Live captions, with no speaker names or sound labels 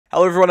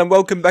Hello everyone and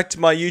welcome back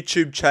to my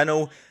YouTube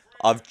channel.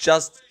 I've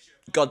just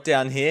got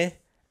down here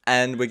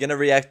and we're going to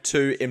react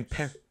to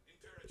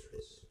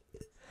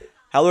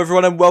Hello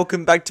everyone and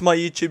welcome back to my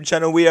YouTube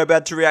channel. We are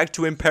about to react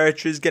to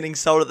Imperatriz getting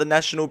sold at the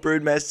National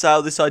Broodmare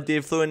sale. This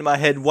idea flew into my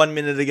head 1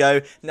 minute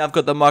ago. Now I've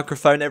got the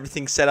microphone,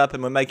 everything set up,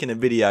 and we're making a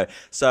video.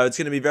 So it's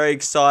going to be very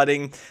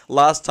exciting.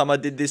 Last time I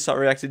did this, I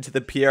reacted to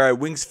the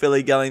Imperatriz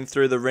filly going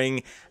through the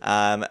ring.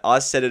 I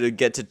said it would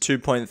get to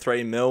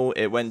 2.3 mil.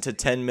 It went to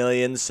 10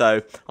 million.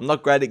 So I'm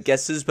not great at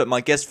guesses, but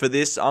my guess for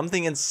this, I'm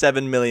thinking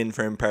 7 million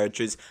for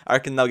Imperatriz. I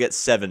reckon they'll get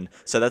 7.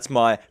 So that's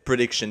my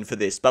prediction for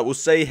this. But we'll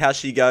see how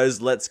she goes.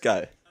 Let's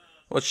go.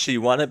 What's she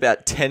won?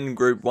 About 10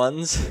 Group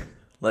 1s.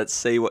 Let's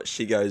see what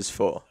she goes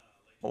for.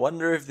 I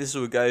wonder if this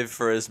will go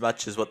for as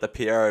much as what the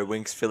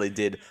Imperatriz filly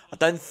did. I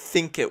don't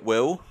think it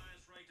will,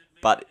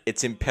 but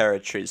it's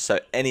Imperatriz, so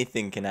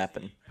anything can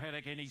happen.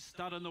 Paddock, any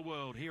stud in the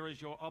world. Here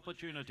is your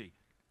opportunity.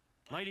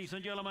 Ladies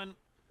and gentlemen,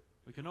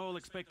 we can all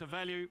expect a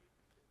value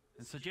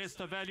and suggest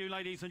a value,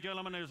 ladies and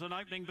gentlemen. There's an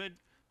opening bid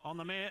on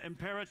the mare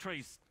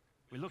Imperatriz.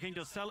 We're looking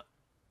to sell it.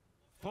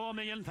 4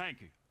 million, thank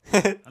you.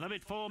 And a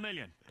bit 4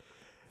 million.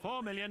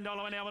 $4 million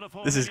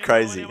This is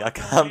crazy. I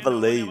can't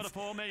believe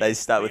they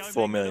start with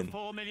 4 million.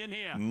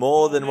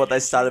 More than what they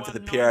started for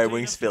the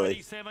Imperatriz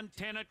filly.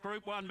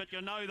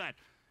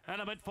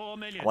 I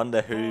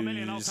wonder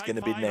who's going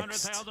to be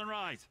next.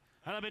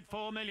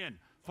 $4 million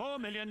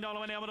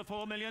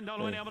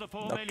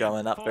not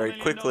going up very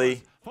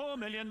quickly. That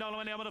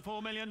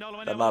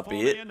might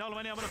be it.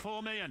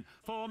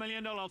 $4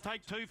 million. I'll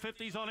take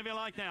 250s on if you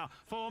like now.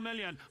 $4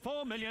 million.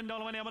 $4 million.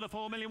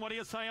 What do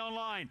you say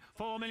online?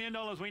 $4 million.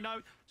 We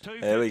know.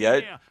 There we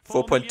go.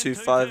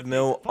 4.25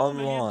 mil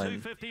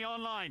online.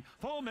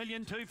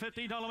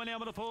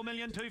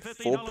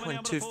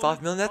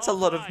 4.25 million. That's a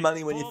lot of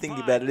money when you think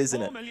about it,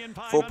 isn't it?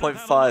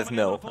 4.5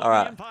 mil. All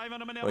right.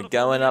 We're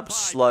going up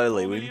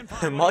slowly. We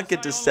might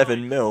get to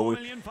 7 mil,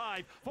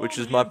 which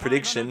was my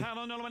prediction.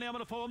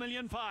 4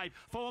 million 5.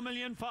 4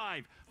 million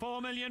 5.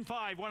 4 million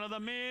 5. One of the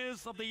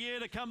mares of the year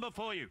to come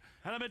before you.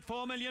 And a bit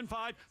 4 million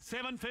 5.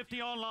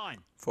 750 online.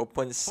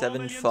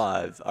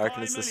 4.75. I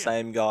reckon it's the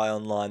same guy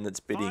online that's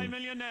bidding.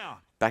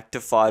 Back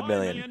to 5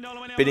 million.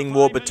 Bidding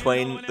war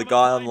between the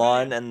guy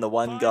online and the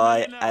one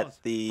guy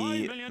at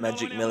the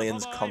Magic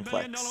Millions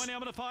complex.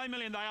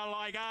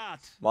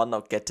 Might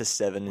not get to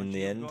 7 in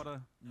the end.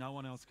 No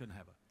one else can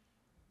have it.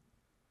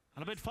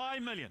 And a bit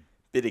 5 million.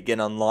 Bid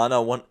again online. I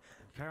want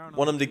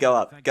them to go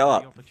up. Go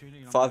up.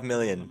 5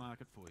 million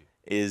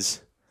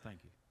is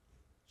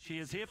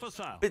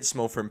a bit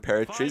small for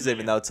Imperatriz,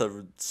 even though it's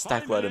a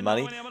stack load of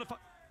money.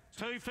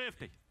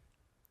 250.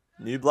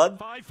 New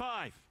blood?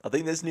 I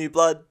think there's new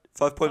blood.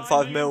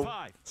 5.5 mil.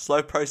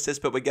 Slow process,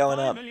 but we're going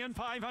up.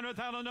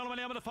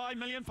 $5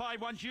 million.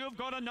 Once you've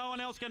got it, no one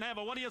else can have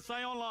it. What do you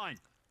say online?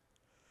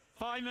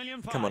 5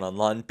 million. Come on,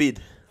 online.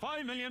 Bid.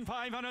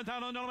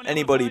 5,500,000.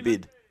 Anybody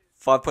bid.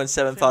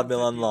 5.75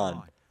 mil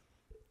online.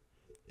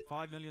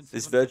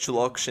 This virtual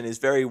auction is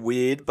very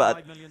weird,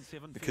 but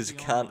because you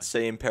can't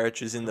see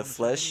Imperatriz in the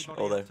flesh,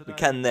 although we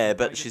can there,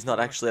 but she's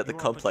not actually at the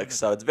complex,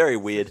 so it's very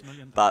weird.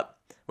 But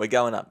we're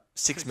going up.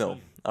 6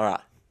 mil.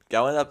 Alright.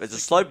 Going up. It's a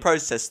slow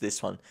process,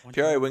 this one.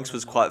 Imperatriz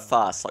was quite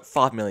fast, like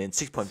 5 million,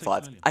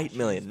 6.5, 8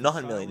 million,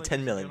 9 million,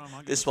 10 million.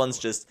 This one's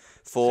just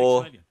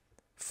 4. Has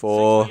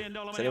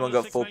anyone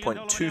got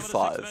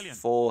 4.25?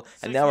 4,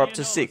 and now we're up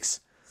to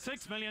 6.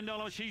 $6 million.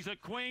 She's a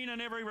queen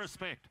in every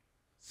respect.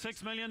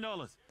 $6 million.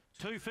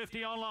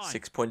 250 online.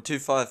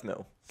 6.25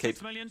 mil. Keep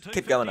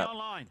going up.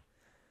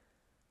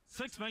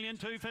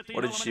 6,250,000.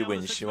 What did she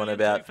win? She won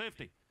about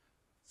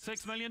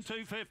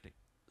 6,250,000.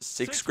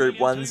 6 Group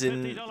 1s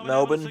in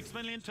Melbourne.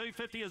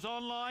 6,250,000 is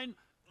online.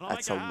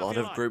 That's a lot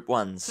of Group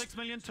 1s.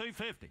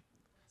 6,250,000.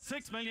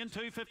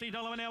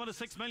 $6,250,000 an hour to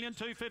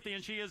 6,250,000,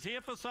 and she is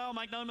here for sale.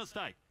 Make no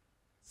mistake.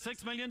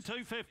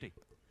 6,250,000.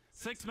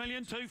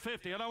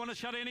 6,250,000. I don't want to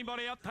shut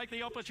anybody up. Take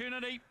the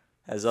opportunity.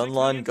 Has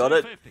online got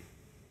it?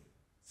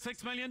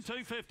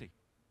 6,250,000.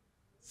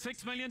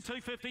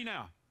 6,250,000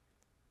 now.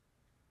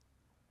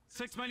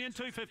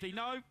 6,250,000.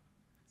 No.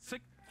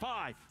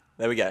 6.5.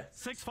 There we go.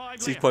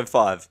 6.5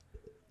 left.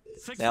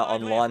 6.5. Now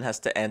online has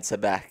to answer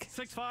back.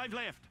 6.5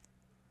 left.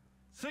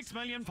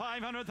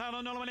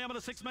 6,500,000 now to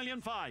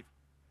 6,500,000.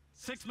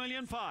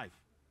 6,500,000.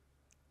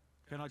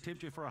 Can I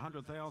tempt you for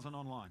 100,000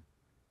 online?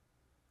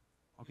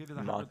 I'll give you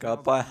the might go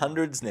up by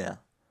hundreds now.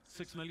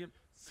 6 million.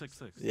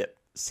 6.6. Yep.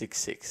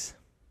 6.6.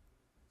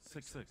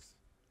 6.6.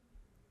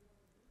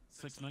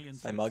 6 million.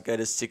 They might go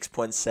to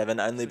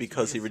 6.7 only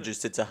because he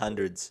reduced it to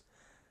hundreds.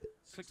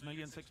 6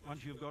 million.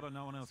 Once you've got it,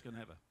 no one else can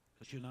have it.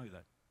 But you know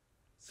that.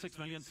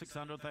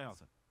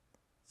 6,600,000.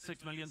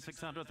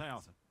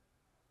 6,600,000.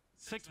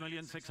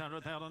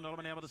 6,600,000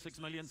 now to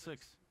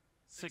 6,600,000.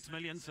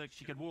 6,600,000.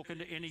 She could walk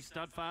into any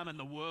stud farm in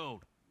the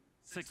world.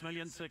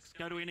 6,600,000.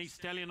 Go to any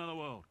stallion in the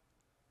world.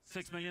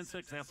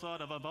 6,600,000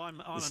 outside of a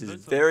island. This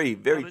is very,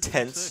 very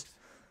tense.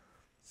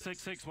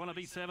 6.6. Want to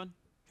be 7?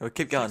 Oh,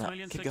 keep going up.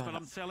 Keep going but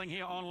up. I'm selling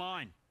here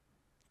online.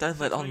 Don't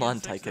let online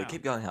take her.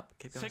 Keep going up.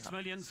 Keep going up.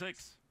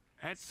 6,600,000.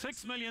 At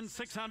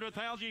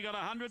 6,600,000, you got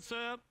 100,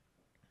 sir.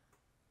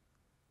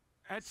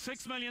 At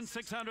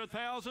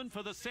 6,600,000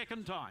 for the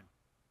second time.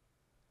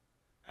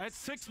 At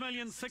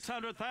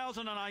 6,600,000,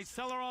 and I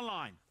sell her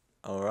online.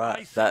 All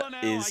right,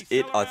 that is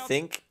it, I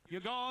think. You're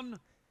gone.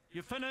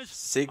 You finished.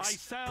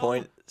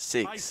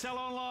 6.6. I sell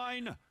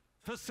online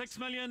for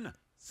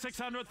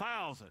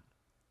 6,600,000.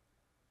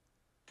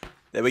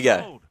 There we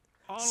go.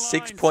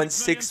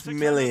 6.6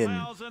 million.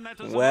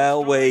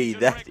 Wowee,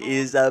 that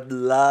is a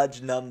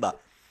large number.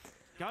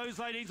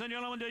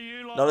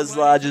 Not as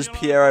large as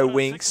Piero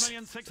Winks.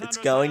 It's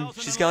going.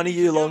 She's going to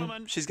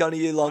Yulong. She's going to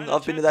Yulong.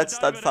 I've been to that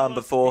stud farm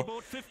before.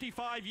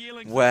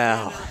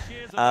 Wow.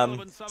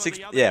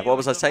 Yeah, what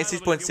was I saying?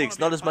 6.6.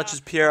 Not as much as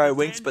Piero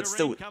Winks, but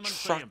still a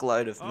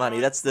truckload of money.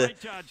 That's the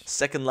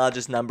second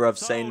largest number I've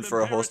seen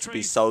for a horse to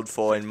be sold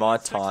for in my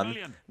time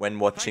when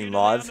watching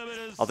live.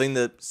 I think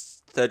the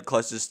third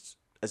closest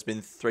has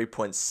been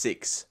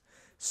 3.6.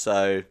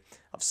 So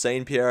I've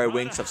seen Piero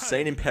Winks, I've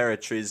seen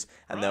Imperatriz,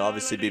 and there'll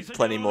obviously be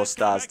plenty more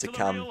stars to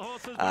come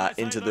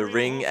into the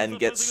ring and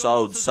get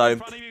sold. So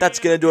that's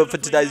going to do it for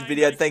today's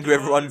video. Thank you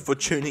everyone for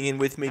tuning in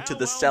with me to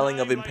the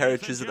selling of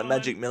Imperatriz at the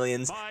Magic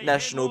Millions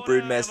National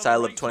Broodmare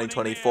Sale of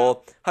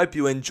 2024. Hope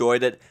you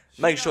enjoyed it.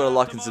 Make sure to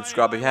like and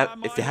subscribe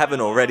if you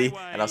haven't already,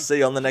 and I'll see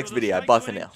you on the next video. Bye for now.